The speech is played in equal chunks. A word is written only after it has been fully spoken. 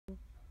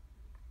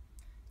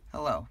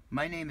Hello,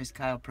 my name is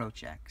Kyle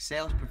Prociak,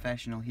 sales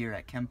professional here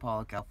at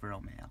Pollock Alfa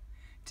Romeo.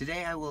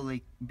 Today I will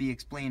be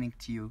explaining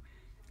to you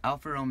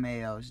Alfa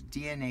Romeo's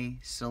DNA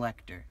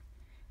selector.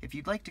 If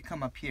you'd like to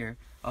come up here,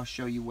 I'll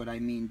show you what I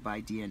mean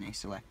by DNA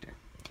selector.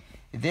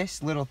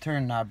 This little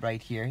turn knob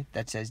right here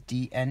that says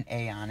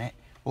DNA on it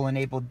will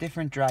enable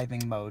different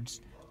driving modes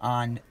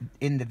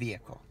in the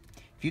vehicle.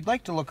 If you'd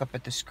like to look up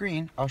at the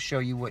screen, I'll show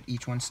you what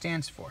each one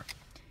stands for.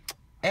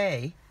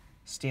 A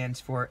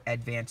stands for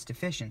advanced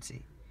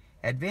efficiency.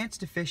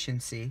 Advanced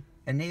efficiency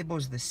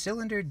enables the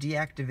cylinder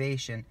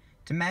deactivation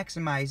to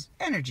maximize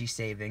energy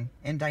saving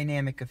and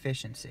dynamic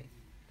efficiency.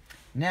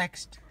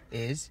 Next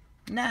is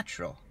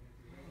natural.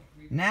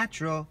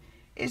 Natural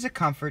is a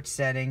comfort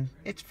setting.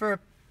 It's for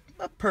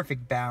a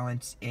perfect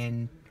balance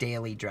in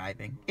daily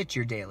driving. It's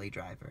your daily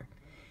driver.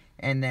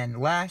 And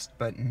then last,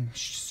 but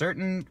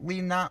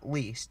certainly not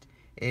least,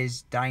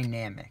 is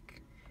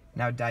dynamic.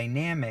 Now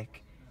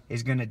dynamic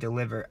is going to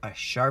deliver a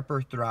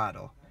sharper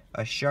throttle,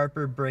 a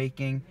sharper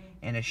braking,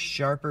 and a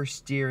sharper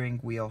steering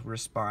wheel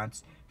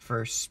response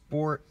for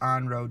sport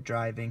on-road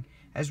driving,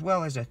 as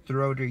well as a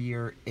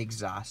throatier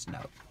exhaust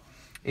note.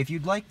 If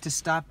you'd like to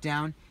stop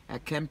down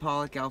at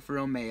Pollock Alfa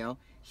Romeo,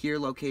 here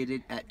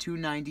located at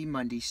 290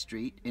 Mundy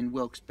Street in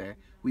Wilkes-Barre,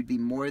 we'd be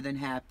more than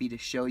happy to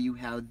show you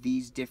how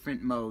these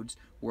different modes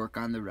work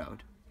on the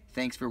road.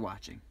 Thanks for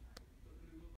watching.